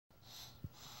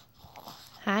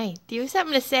Hi. Do you have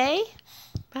something to say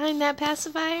behind that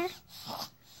pacifier?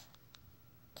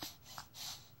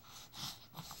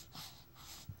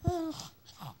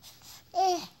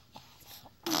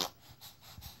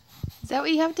 Is that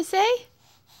what you have to say?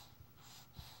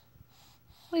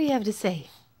 What do you have to say?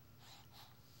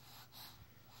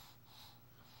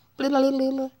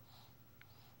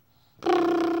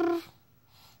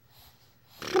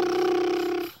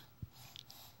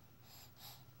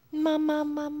 Mama,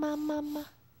 mama, mama.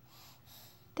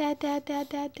 Da, da, da,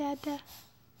 da, da, da.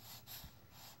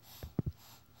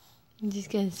 I'm just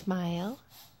gonna smile.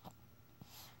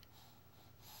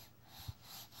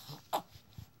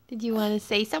 Did you want to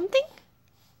say something?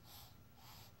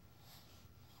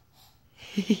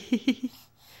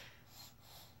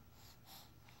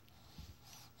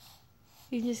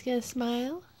 You're just gonna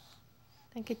smile?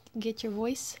 I could get your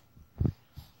voice.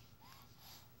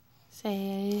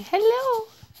 Say hello.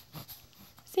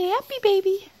 Say happy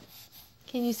baby.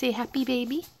 Can you say happy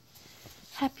baby?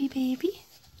 Happy baby.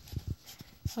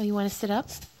 Oh, you want to sit up?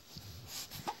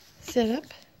 Sit up.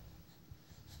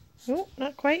 Oh,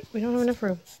 not quite. We don't have enough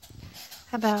room.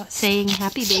 How about saying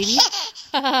happy baby?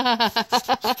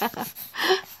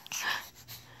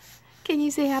 Can you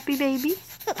say happy baby?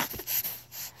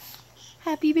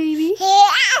 Happy baby?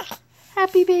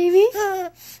 Happy baby?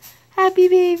 Happy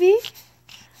baby?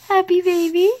 Happy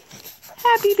baby?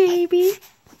 Happy baby?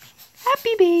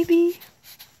 Happy baby?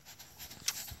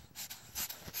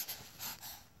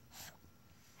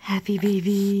 Happy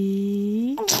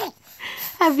baby?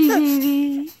 Happy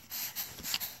baby?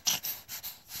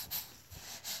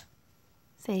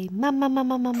 Say mama,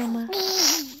 mama, mama, mama.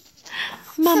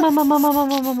 Mama, mama, mama,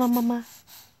 mama, mama, mama.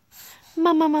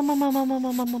 Mama, mama, mama,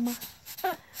 mama, mama, mama.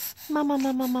 Mama,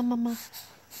 mama, mama, mama.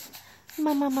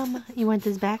 Mama, mama. You want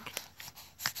this back?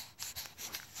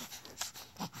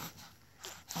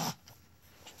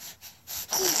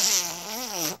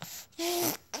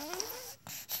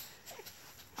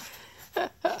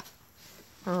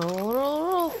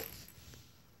 Oh.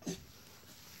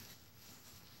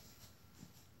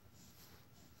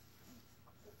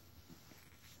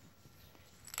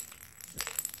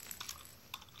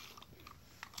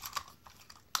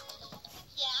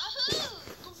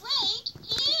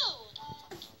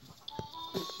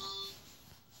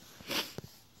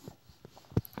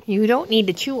 You don't need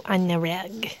to chew on the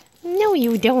rug. No,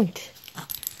 you don't.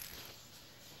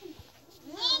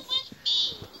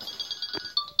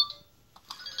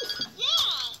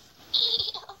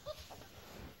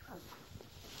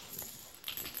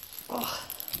 Oh.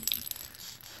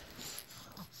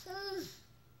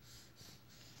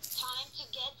 Time to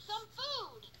get some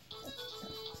food.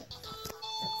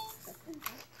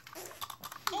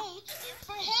 H is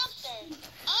for hamster.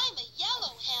 I'm a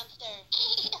yellow hamster.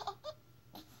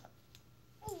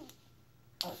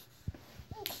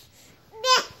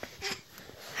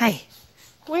 Hi.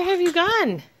 Where have you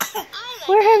gone?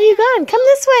 Where have you gone? Come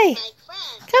this way.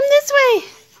 Come this way.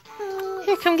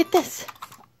 Here, come get this.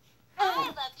 I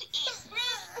love to eat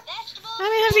fruit, vegetables.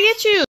 I'm gonna have to get you.